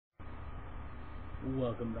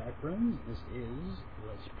Welcome back, friends. This is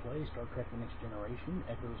Let's Play Star Trek The Next Generation,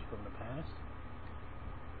 Echoes from the Past.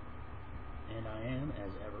 And I am,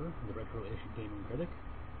 as ever, the Retro-ish Gaming Critic.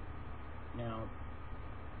 Now,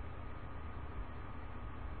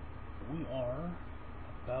 we are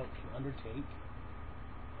about to undertake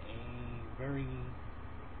a very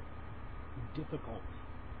difficult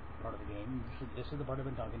part of the game. This is the part I've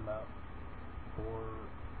been talking about for,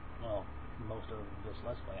 well, most of this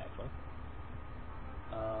Let's Play, actually.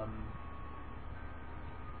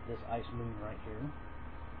 This ice moon right here.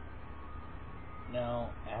 Now,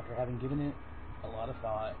 after having given it a lot of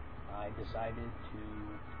thought, I decided to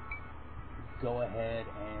go ahead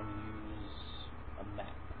and use a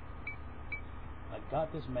map. I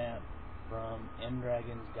got this map from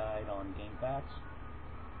M-Dragon's Guide on GameFAQs.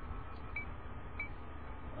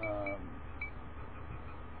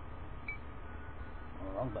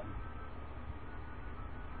 Wrong button.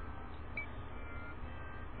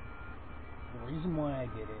 The reason why I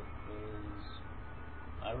did it is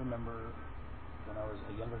I remember when I was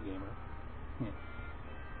a younger gamer,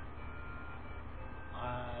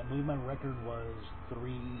 I believe my record was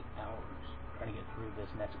 3 hours trying to get through this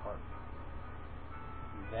next part.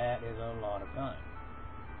 That is a lot of time.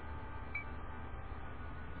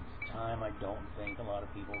 It's time I don't think a lot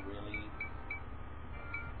of people really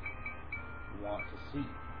want to see.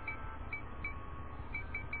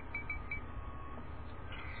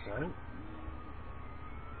 So,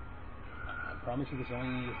 I promise you this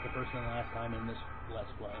only is the first and last time in this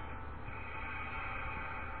Let's Play. Let's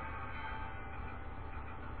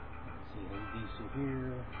see, there's these two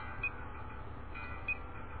here.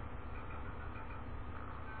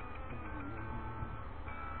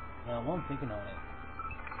 Now, while I'm thinking on it,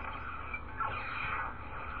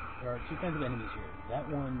 there are two kinds of enemies here. That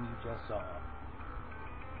one you just saw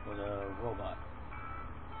was a robot.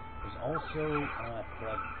 There's also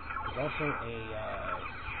a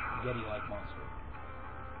Yeti-like monster.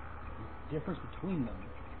 The difference between them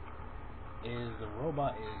is the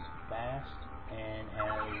robot is fast and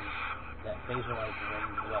has that phaser-like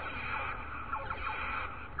ranged weapon.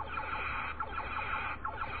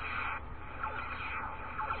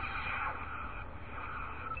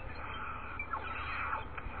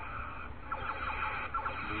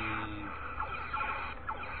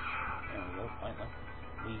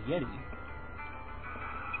 The Yeti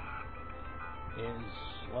is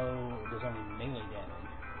slow, does only melee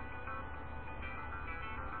damage,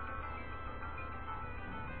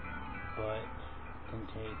 but can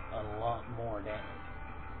take a lot more damage.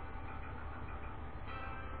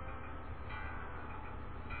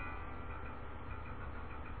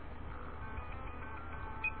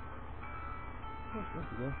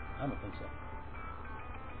 I don't think so.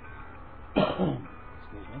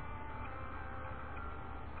 Excuse me.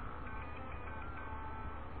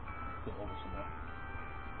 Go over some more.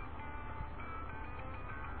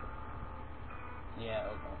 Yeah,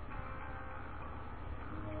 okay.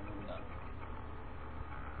 No, maybe not.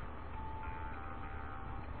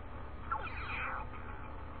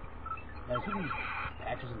 Now, see these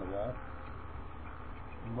patches in the wall?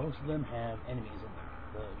 Most of them have enemies in them,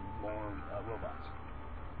 the more robots.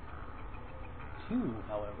 2,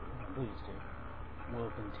 however, I believe it's 2, will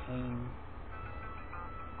contain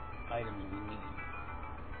items we need.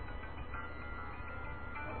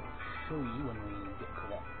 Show you when we get to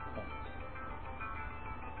that point.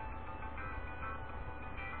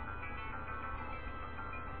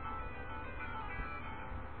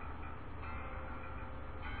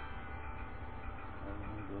 I'm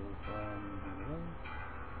going to go from here.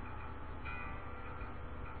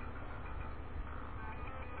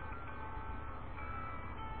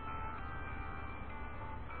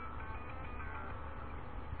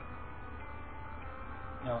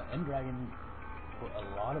 Now, M-Dragon put a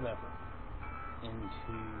lot of effort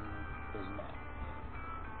into his map.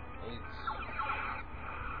 It's...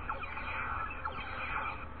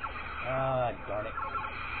 darn it.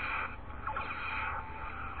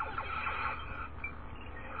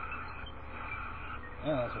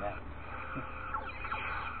 Oh, that's what happened.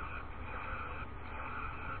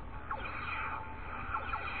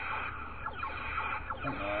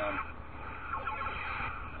 Come on.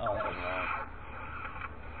 Oh, that was wrong.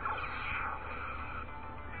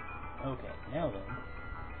 Okay, now then,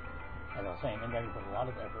 as I was saying, M-Dragon put a lot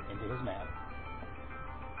of effort into his map.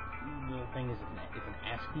 The thing is, it's an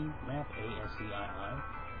ASCII map, A-S-C-I-I.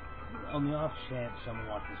 On the off chance someone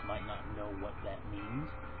watching this might not know what that means,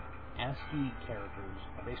 ASCII characters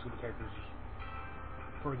are basically the characters,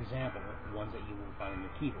 for example, ones that you will find on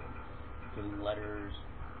your keyboard, including letters,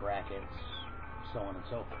 brackets, so on and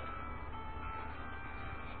so forth.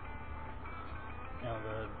 Now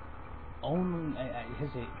the only I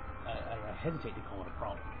hesitate to call it a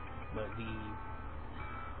problem, but the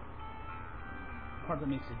part that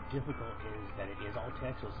makes it difficult is that it is all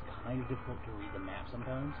text, so it's kind of difficult to read the map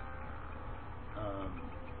sometimes.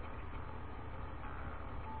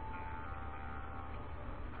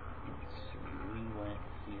 Let's see, we went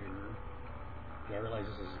here. Yeah, I realize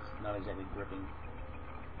this is not exactly gripping,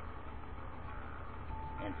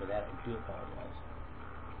 and for that I do apologize.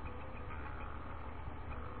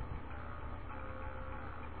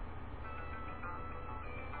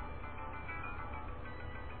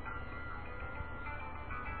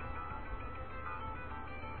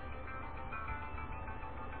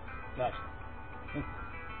 Gotcha.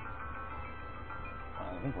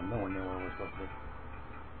 I think we're nowhere near where we're supposed to be.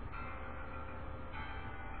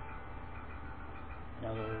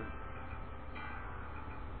 Now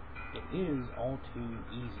it is all too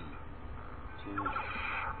easy to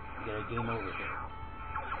get a game over here.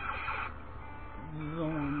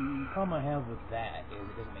 The problem I have with that is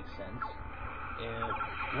it doesn't make sense.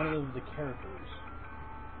 If one of the characters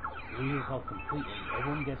loses health completely,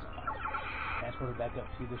 everyone gets transported back up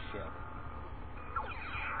to the ship,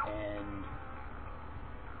 and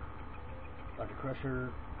Dr.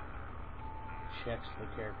 Crusher checks the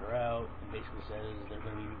character out and basically says they're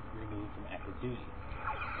going to be removed from active duty.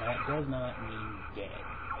 Now, that does not mean dead,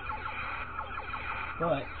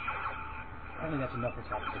 but apparently that's enough for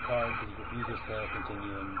Captain Picard because he refuses to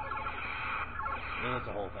continue, and it's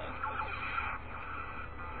a whole thing.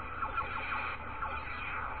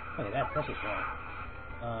 Okay, that's what's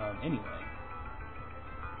wrong. Anyway,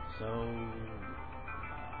 so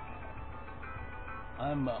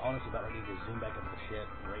I'm honestly about ready to zoom back up to the ship,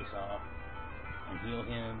 race off, and heal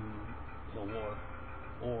him, heal Worf,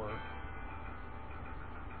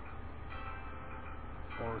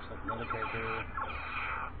 or select another character.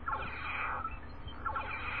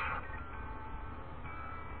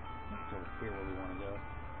 It's over here where we want to go.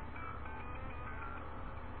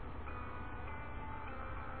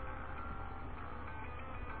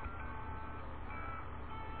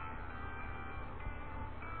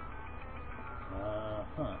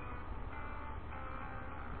 Huh.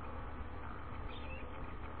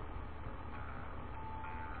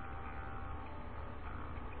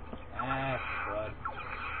 Ah, crud.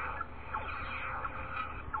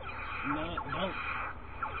 No.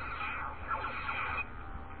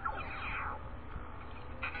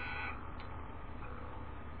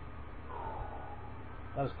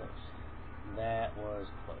 That was close. That was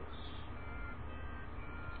close.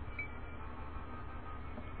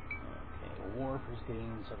 Okay, Worf is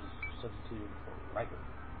getting substituted for Riker.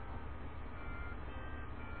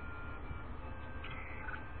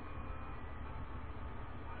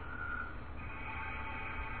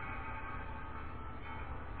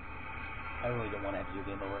 I really don't want to have to do a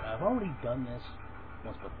game over. I've already done this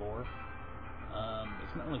once before.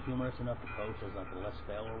 It's not really humorous enough to post as like a let's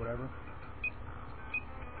fail or whatever,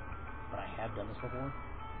 but I have done this before.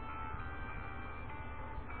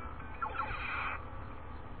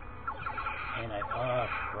 And crud.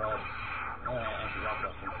 Actually, rock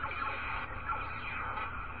busting.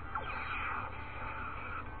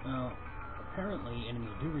 Well, apparently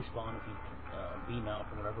enemies do respawn if you beam out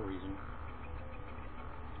for whatever reason,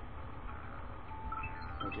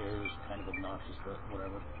 which is kind of obnoxious, but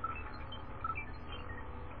whatever.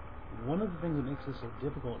 One of the things that makes this so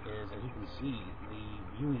difficult is, as you can see, the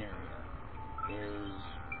viewing area is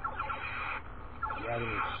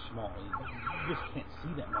rather small. You just can't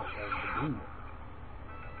see that much of the game.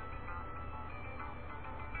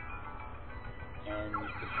 And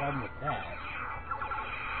the problem with that,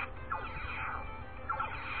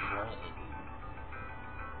 well,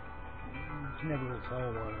 you can never really tell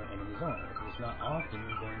where the enemies are. It's not often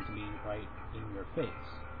going to be right in your face.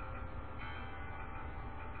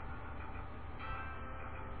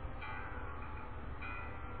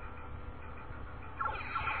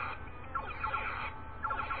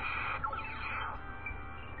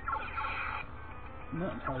 I'm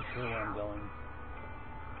not entirely sure where I'm going.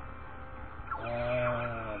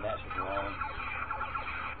 That's just wrong.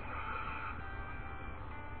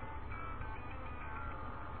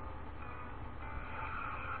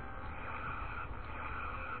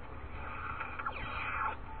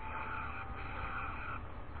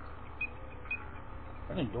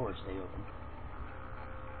 I think doors stay open.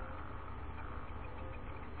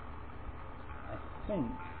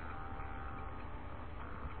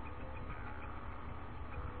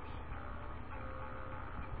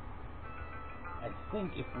 I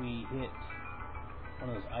think if we hit one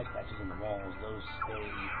of those ice patches in the walls, those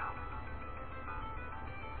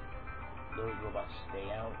robots stay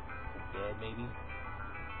out, dead maybe.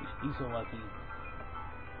 He's so lucky.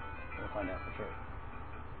 We'll find out for sure.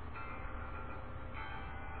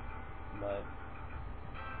 But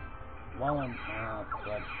while I'm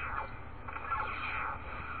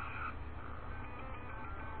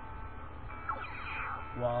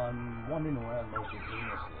while I'm wandering around mostly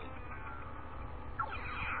aimlessly,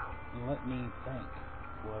 let me thank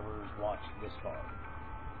whoever's watched this far.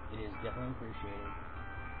 It is definitely appreciated.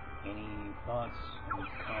 Any thoughts, any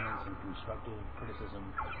comments, and constructive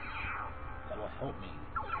criticism that will help me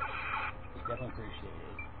is definitely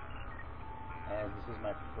appreciated. As this is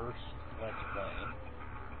my first Let's Play,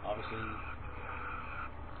 obviously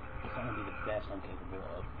it's not going to be the best I'm capable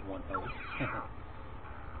of, one hopes.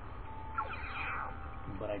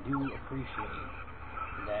 But I do appreciate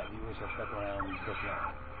that viewers have stuck around this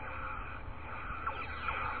long.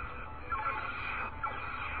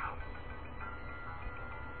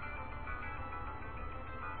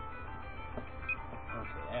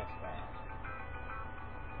 Okay, that's fast.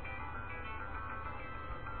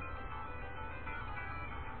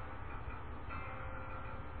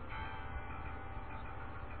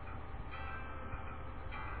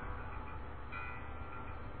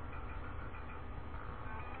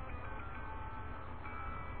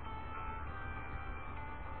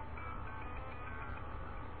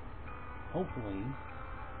 Hopefully,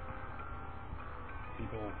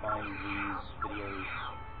 people find these videos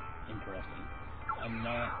interesting. I'm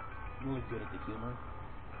not really good at the humor,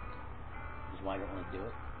 which is why I don't really do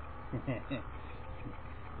it.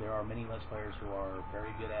 There are many Let's Players who are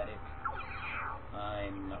very good at it.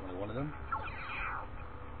 I'm not really one of them.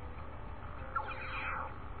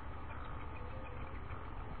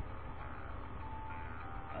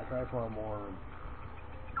 I try for a more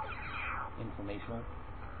informational.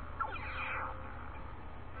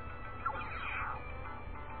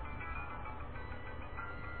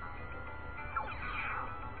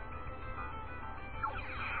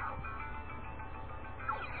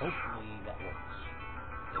 Hopefully that works.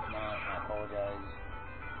 If not, I apologize.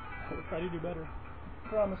 I will try to do better.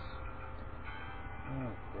 Promise.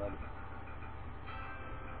 Oh, God.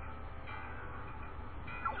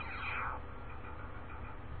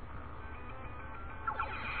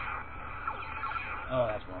 Oh,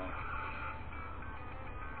 that's wrong.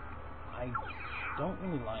 I don't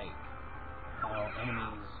really like how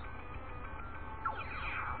enemies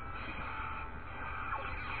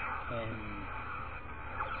can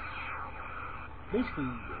basically,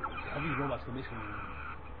 how these robots can basically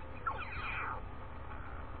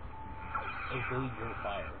evade your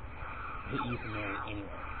fire, hit you from nearly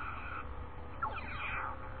anywhere.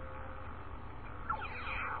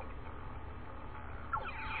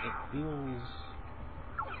 It feels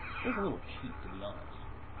a little cheap, to be honest.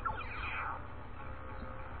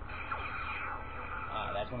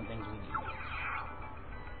 Ah, that's one of the things we need.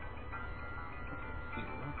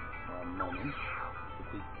 Here, for a moment,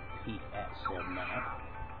 if we peek at said map.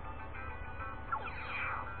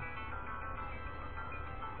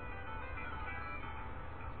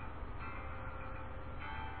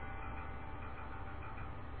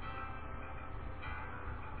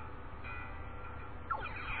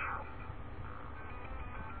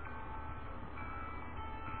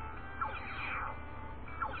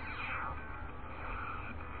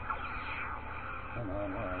 Come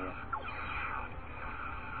on, where are you?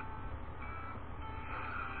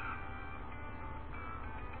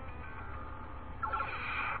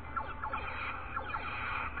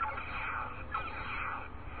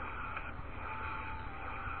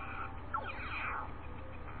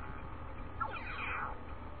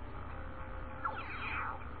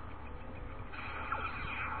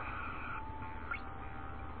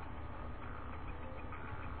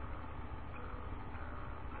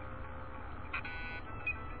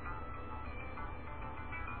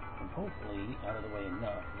 Hopefully out of the way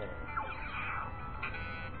enough there.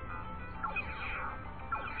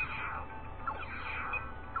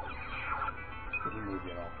 Did he move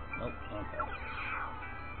at all? Nope, okay.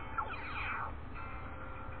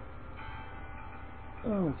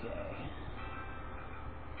 Okay.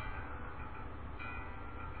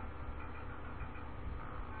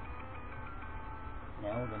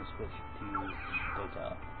 Now we're going to switch to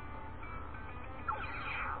data.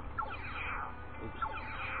 Oops.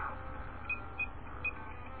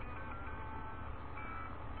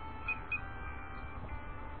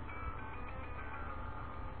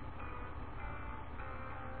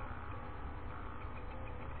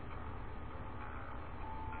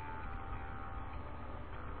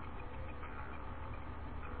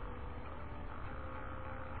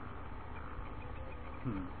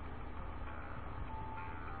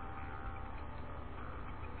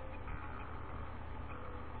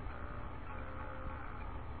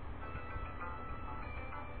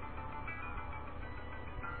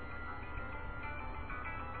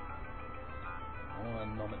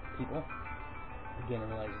 helmet people. Again, I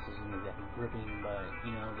realize this isn't exactly gripping, but,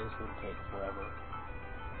 you know, this would take forever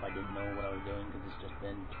if I didn't know what I was doing, because it's just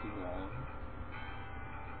been too long.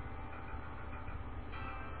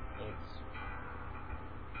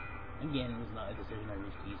 Again, it was not a decision I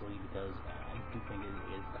reached easily, because I do think it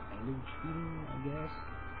is kind of cheating, I guess.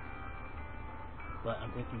 But I'm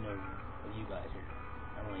thinking of you guys here.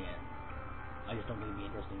 I really am. I just don't think it'd be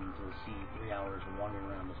interesting to see 3 hours wandering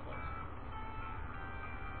around this place.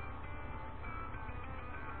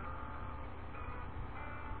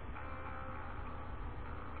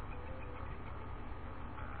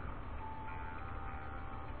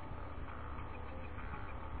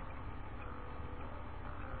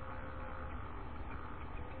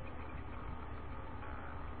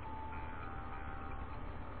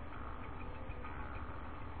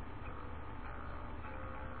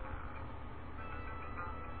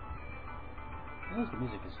 At least the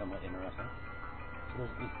music is somewhat interesting. So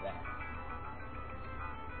there's at least that.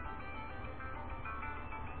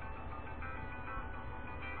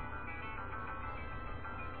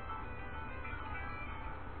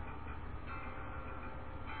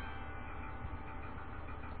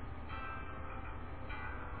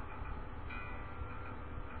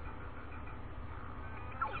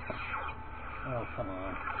 Oh, come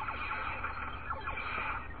on.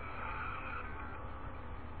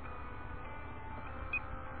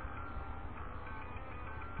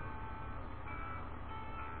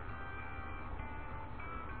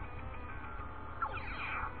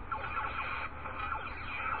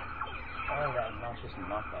 Oh, that obnoxious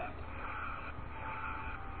knockback.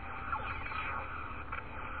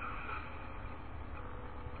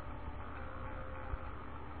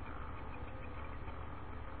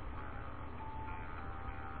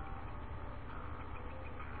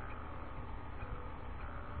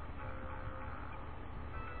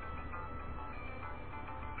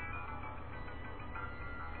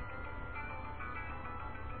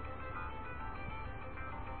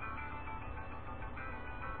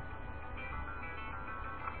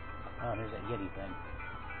 Oh, there's that Yeti thing.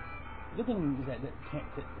 The good thing is that it can't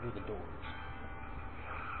fit through the doors.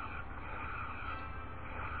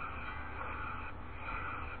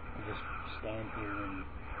 You just stand here and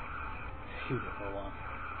shoot it for a while.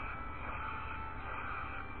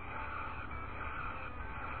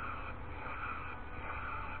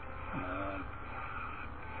 Come on.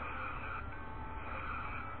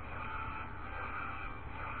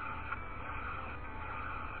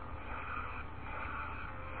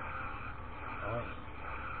 Oh.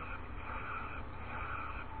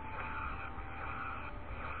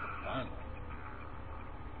 Finally.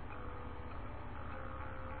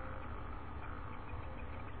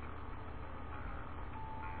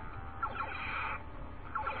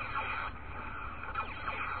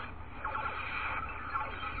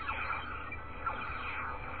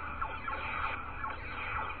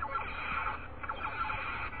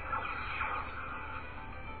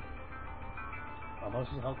 Most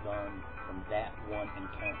of the health gone from that one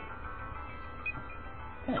encounter.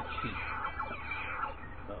 Kind of cheap,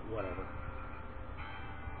 but whatever.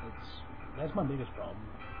 That's my biggest problem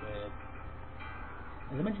with,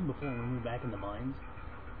 as I mentioned before, when we were back in the mines,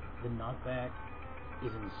 the knockback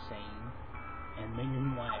is insane, and the main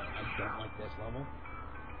reason why I don't like this level,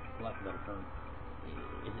 for lack of a better term,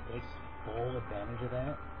 is it takes full advantage of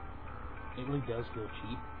that. It really does feel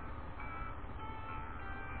cheap.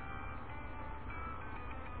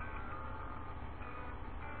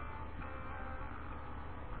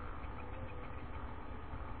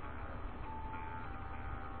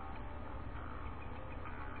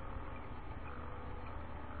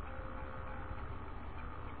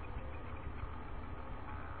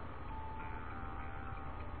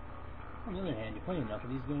 On the other hand, you play enough of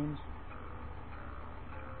these games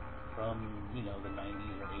from, you know, the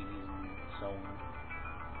 90s or 80s and so on.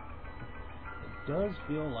 It does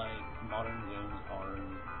feel like modern games are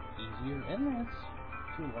easier, and that's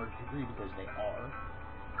to a large degree because they are.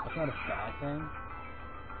 That's not a bad thing.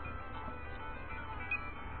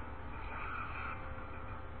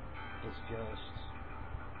 It's just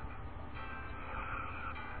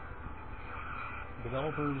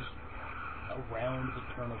developers around the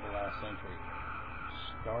turn of the last century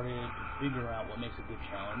started to figure out what makes a good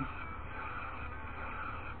challenge.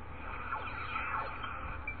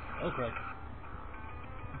 Oh, crap.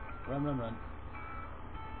 Run, run, run.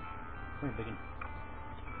 Come here, biggin.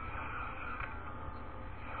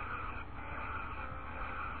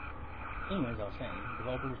 Anyways, I was saying,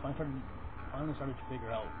 developers finally started to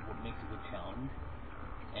figure out what makes a good challenge,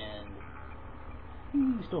 and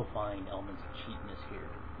you still find elements of cheapness here.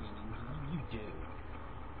 You do.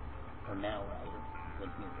 Or now, rather.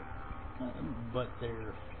 than here. But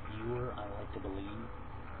they're fewer, I like to believe.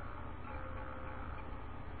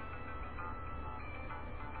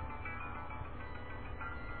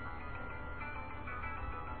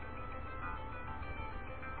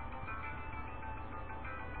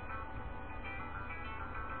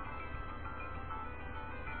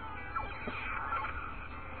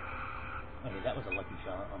 Okay, that was a lucky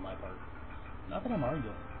shot on my part. Not that I'm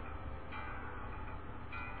arguing.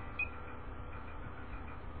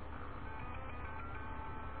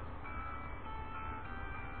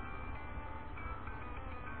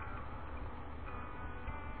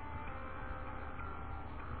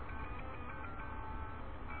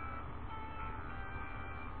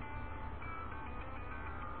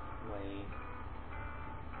 Way.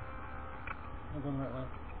 Am I going the right way?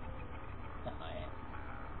 No, I am.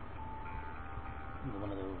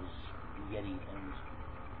 One of those Yeti things.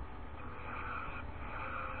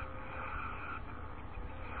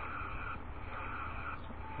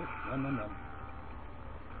 Run.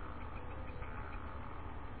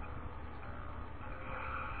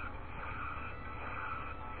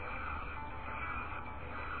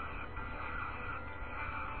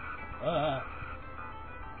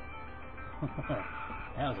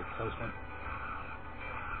 That was a close one.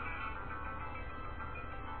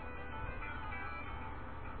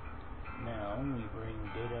 Now we bring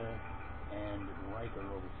Data and Riker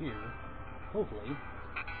over here, hopefully,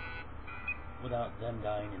 without them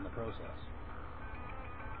dying in the process.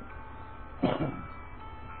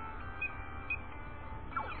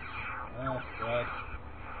 Oh, God.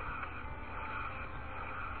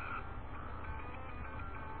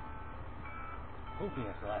 Hopefully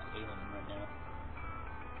that's the last alien right now.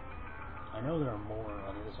 I know there are more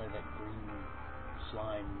on the other side of that green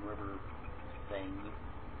slime river thing.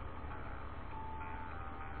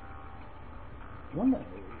 One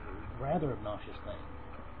rather obnoxious thing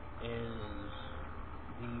is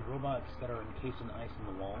the robots that are encased in ice in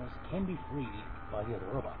the walls can be freed by the other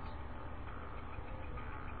robots.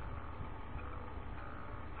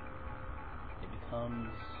 It becomes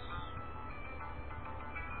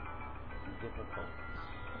difficult.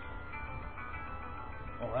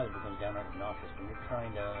 Or rather, it becomes downright obnoxious when you're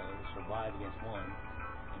trying to survive against one,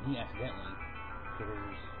 and he accidentally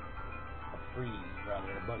triggers a freeze,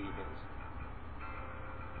 rather, a buddy of his.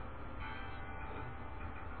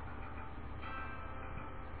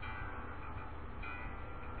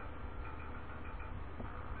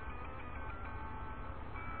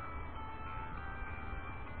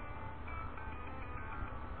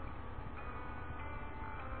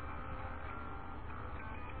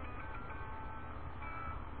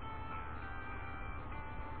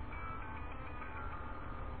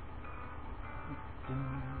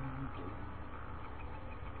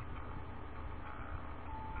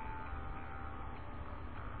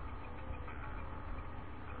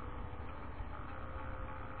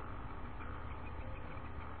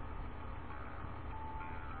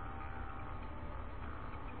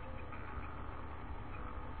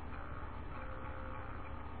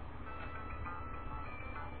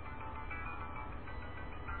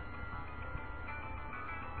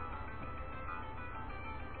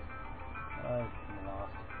 I'm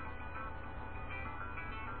lost.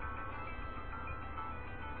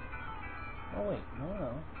 Oh wait, no.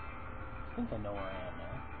 I think I know where I am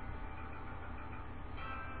now.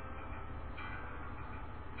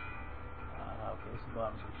 Okay, so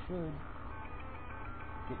bottom, so we should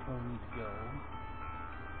get to where we need to go.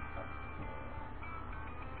 Up here.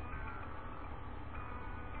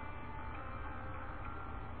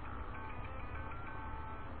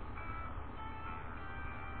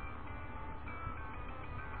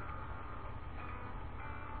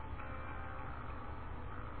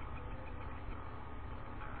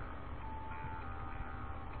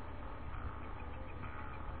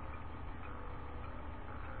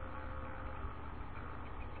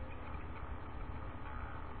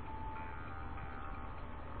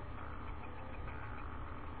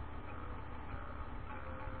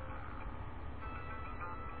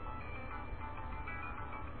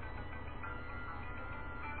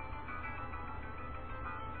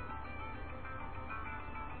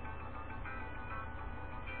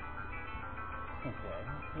 Okay,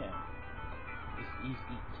 yeah. East.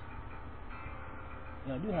 You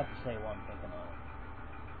know, I do have to say while I'm thinking on it.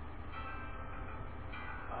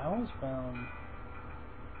 I always found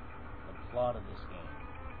the plot of this game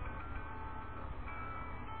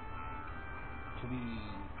to be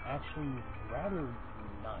actually rather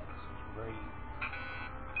nice. It's very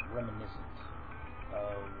reminiscent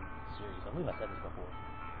of the series. I believe I said this before.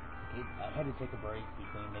 I had to take a break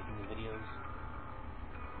between making the videos,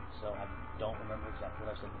 so I don't remember exactly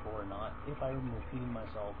what I said before or not. If I am repeating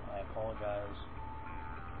myself, I apologize.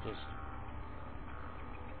 Just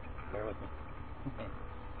bear with me.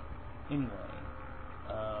 Anyway,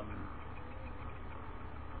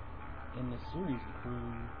 in this series, the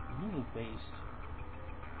crew usually faced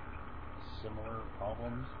similar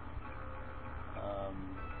problems.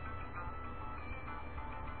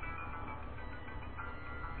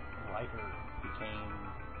 Riker became,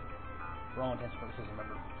 for all intents and purposes, a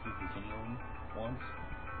member of the Q Continuum once,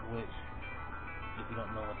 which, if you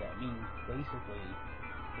don't know what that means, basically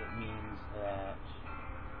it means that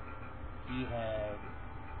he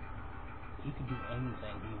could do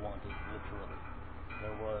anything he wanted, literally.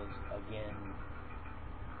 There was, again,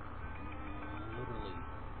 literally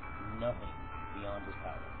nothing beyond his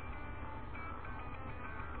power.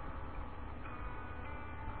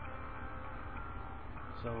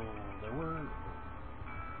 So there were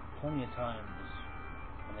plenty of times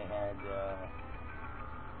when they had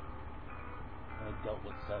dealt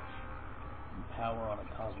with such power on a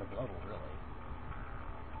cosmic level, really.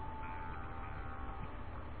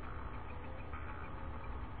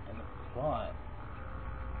 And the plot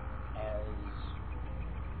as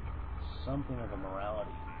something of a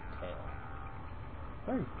morality tale.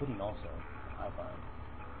 Very fitting also, I find.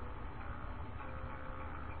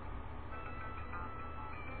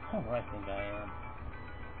 Or I think I am.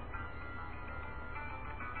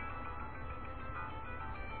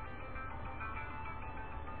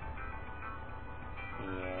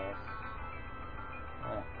 Yes.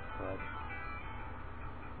 Ah, crud.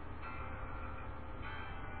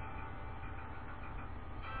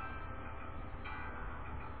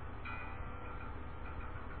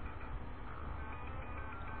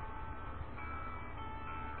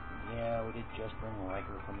 Yeah, we did just bring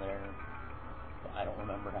Riker from there, but I don't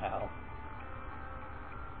remember how.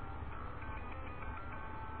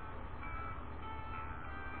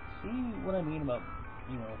 See what I mean about,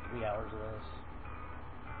 3 hours of this?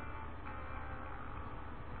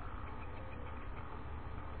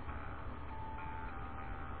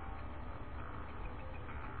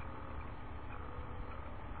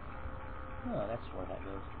 Oh, that's where that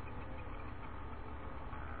goes.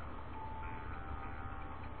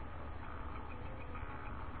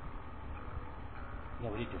 Yeah,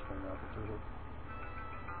 we did just bring Riker through here.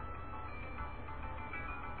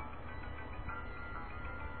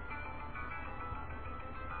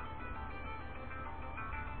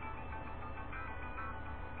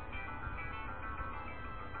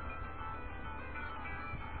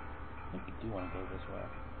 I think we do want to go this way.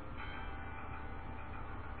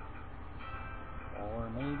 Or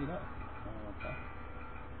maybe not. Okay.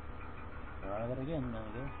 Try that again,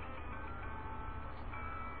 I guess.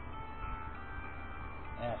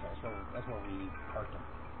 That's where we parked him.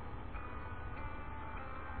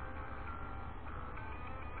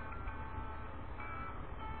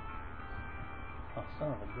 Oh, son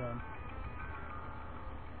of a gun.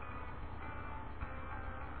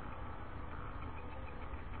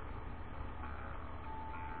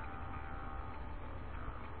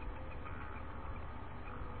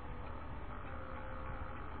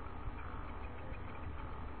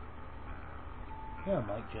 Yeah, I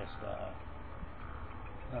might just,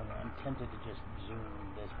 I don't know, I'm tempted to just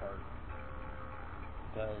zoom this part,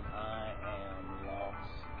 because I am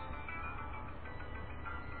lost.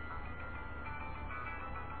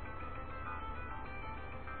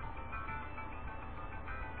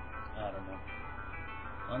 I don't know.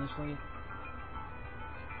 Honestly,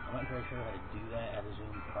 I'm not very sure how to do that, how to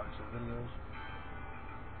zoom parts of videos.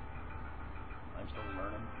 I'm still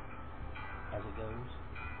learning as it goes.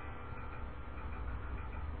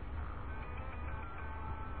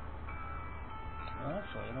 Well,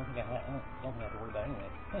 actually, I don't think I have to worry about anything.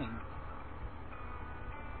 I think.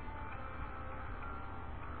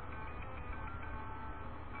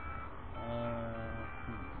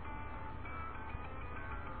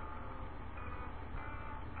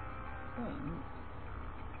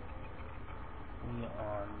 We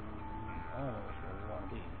are almost where we want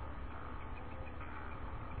to be.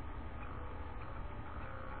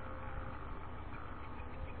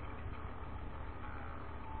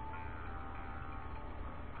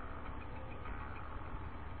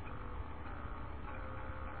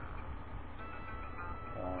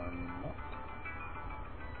 Or not.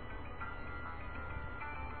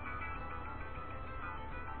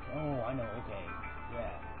 Oh, I know, okay.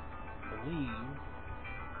 Yeah. I believe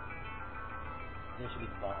this should be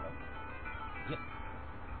the bottom. Yep.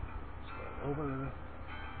 Let's go over.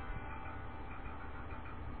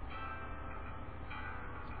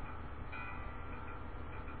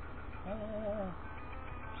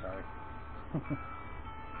 Sorry.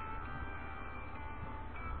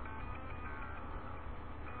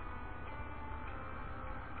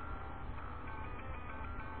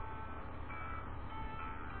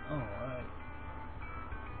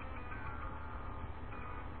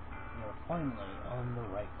 finally on the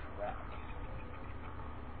right track.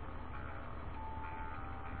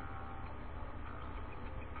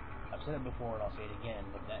 I've said it before and I'll say it again,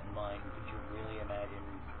 with that in mind, could you really imagine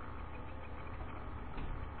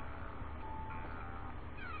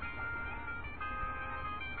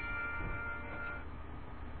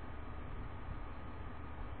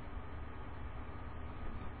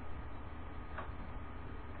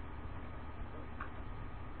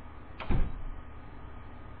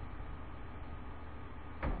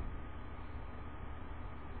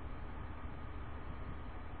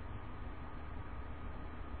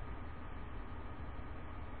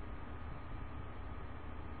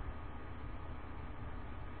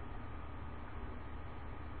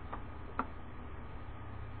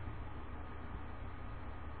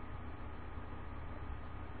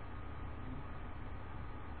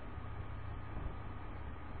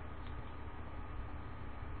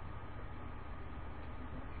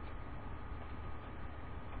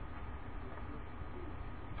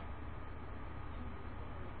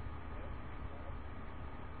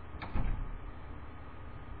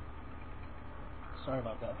sorry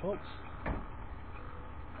about that, folks.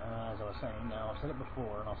 As I was saying, now I've said it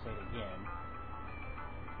before and I'll say it again.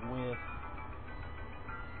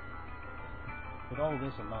 With all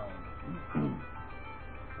this in mind,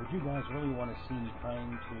 would you guys really want to see me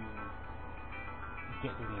trying to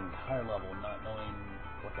get to the entire level, not knowing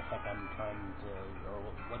what the heck I'm trying to, or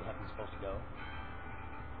what the heck I'm supposed to go?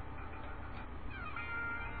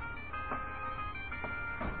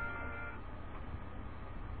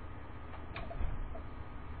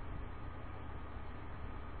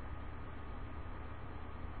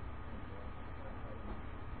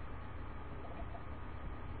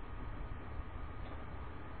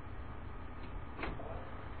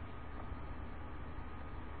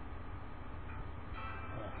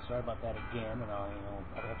 Sorry about that again, and I'll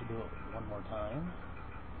probably have to do it one more time.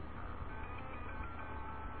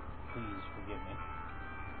 Please forgive me.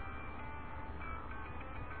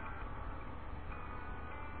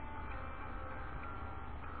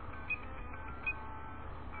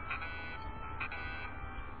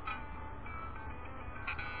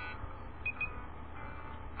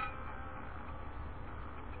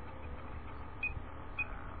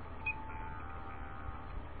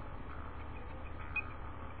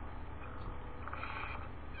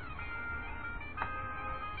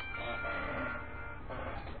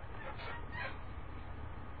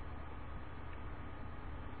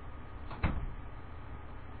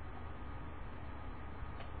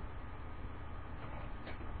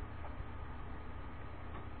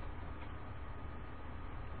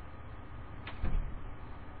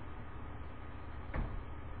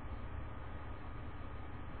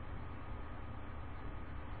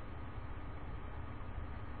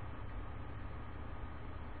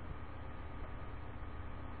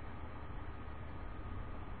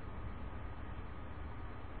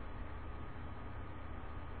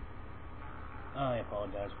 I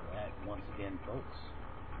apologize for that once again, folks.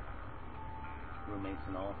 Roommates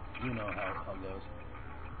and all. You know how it goes.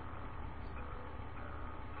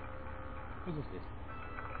 Who's this?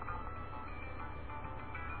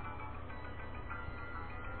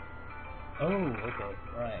 Oh, okay.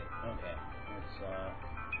 Right. Okay. It's,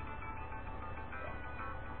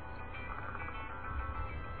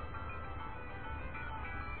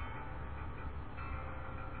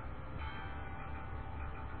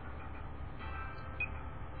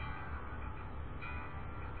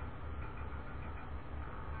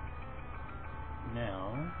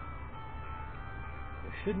 now,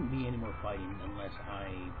 there shouldn't be any more fighting unless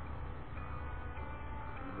I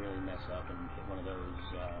really mess up and hit one of those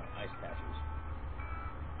ice patches.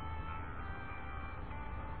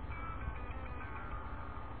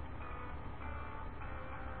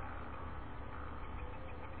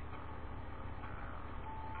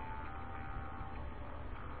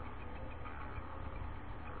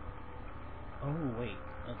 Oh, wait.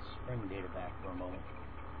 Let's bring data back for a moment.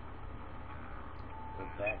 Go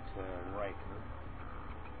back to Riker.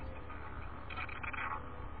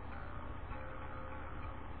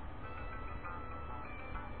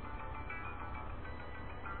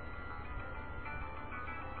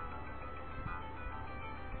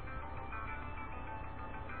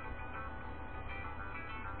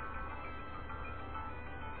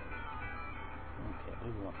 Okay,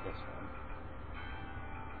 we want this one.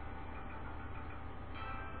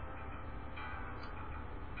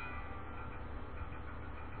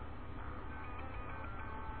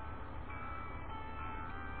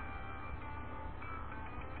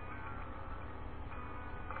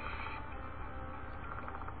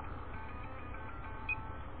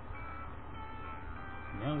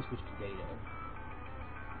 Now to switch to data.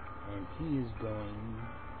 And he is going...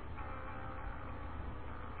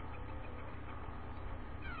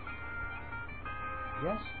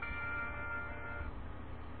 Yes?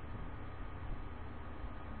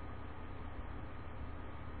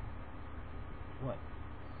 What?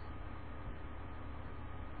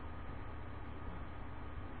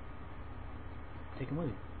 Take him with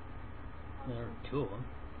you. There are two of them.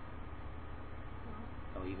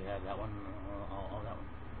 Oh, you can have that one, all that one.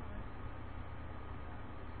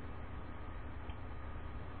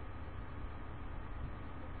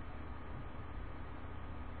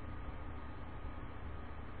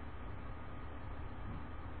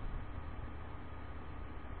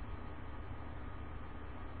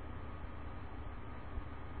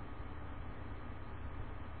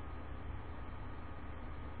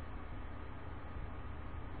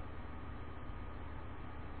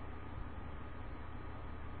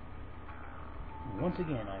 Once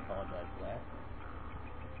again, I apologize for that.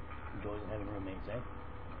 Joys of having roommates, eh?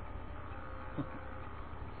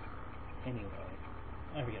 Anyway,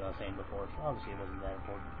 I forget what I was saying before, so obviously it wasn't that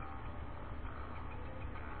important.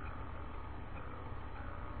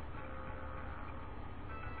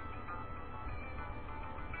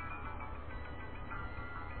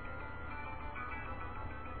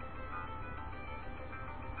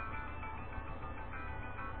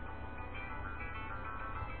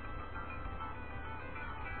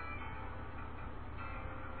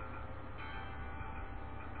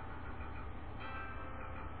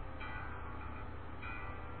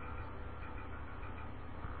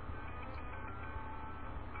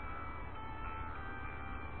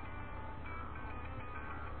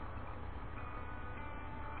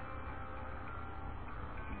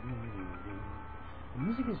 The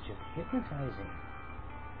music is just hypnotizing.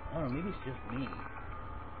 I don't know, maybe it's just me.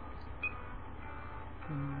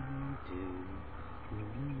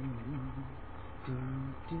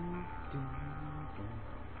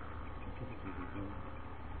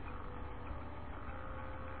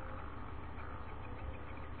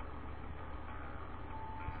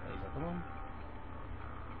 Is that the one?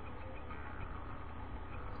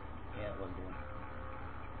 Yeah, it was the one.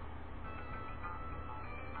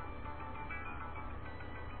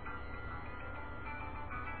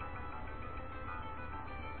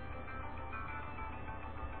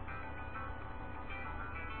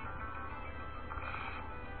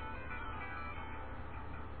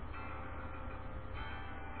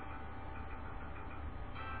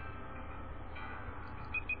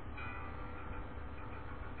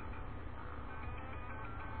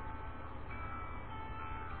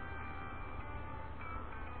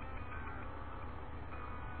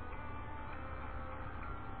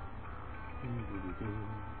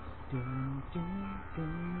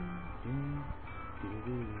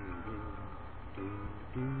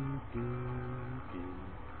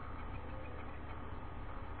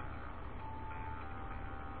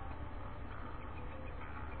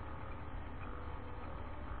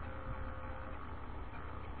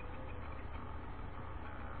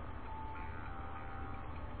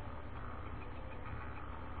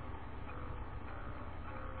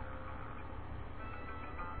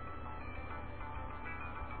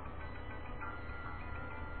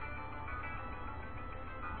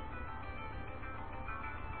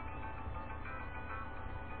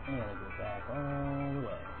 I'm gonna go back all the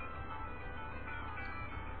way.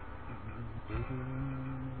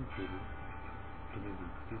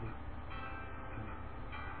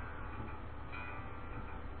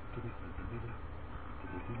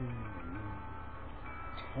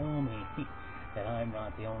 Tell me that I'm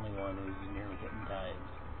not the only one who's nearly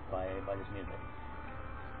hypnotized by this music.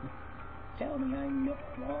 Tell me I'm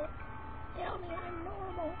normal. Tell me I'm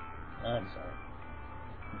normal. I'm sorry.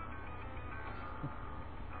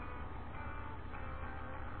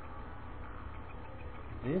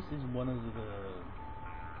 This is one of the...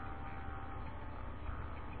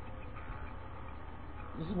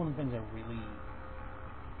 This is one of the things I really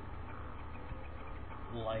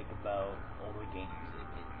like about older games.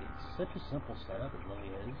 It's such a simple setup, it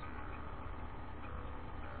really is.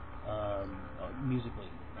 Musically,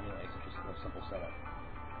 anyway, it's such a simple setup.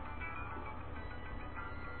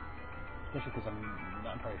 Especially because I'm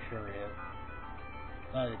not entirely sure if...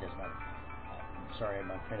 it doesn't matter. I'm sorry,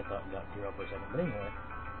 my train of thought got zero for a second. But anyway,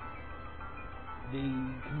 they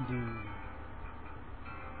can do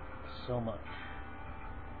so much.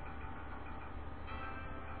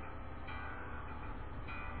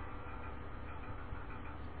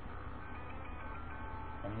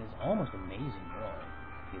 I mean, it's almost amazing, really,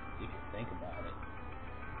 if you think about it.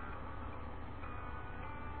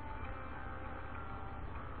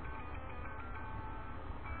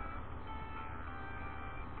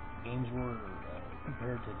 games were,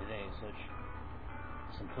 compared to today, such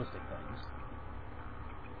simplistic things.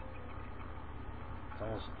 It's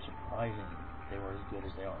almost surprising they were as good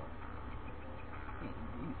as they are.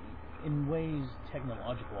 In ways,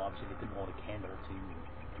 technological, obviously, they couldn't hold a candle to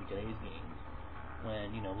today's games.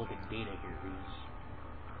 When, look at Data here,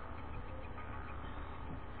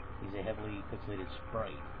 he's a heavily pixelated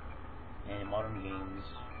sprite, and in modern games,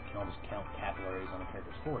 you can almost count capillaries on a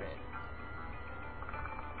character's forehead.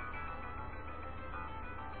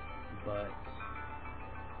 But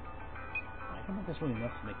I don't think that's really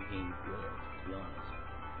enough to make a game good, to be honest.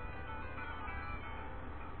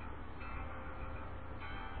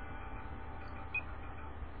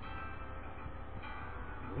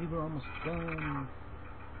 I believe we're almost done.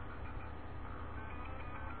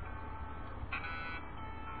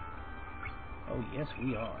 Oh, yes,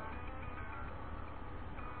 we are.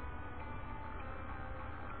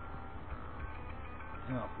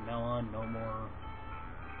 Now, from now on, no more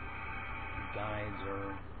guides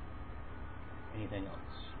or anything else.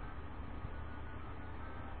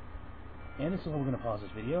 And this is where we're going to pause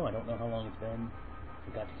this video. I don't know how long it's been.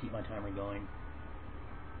 Forgot to keep my timer going.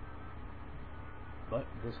 But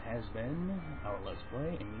this has been our Let's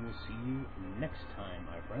Play, and we will see you next time,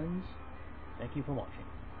 my friends. Thank you for watching.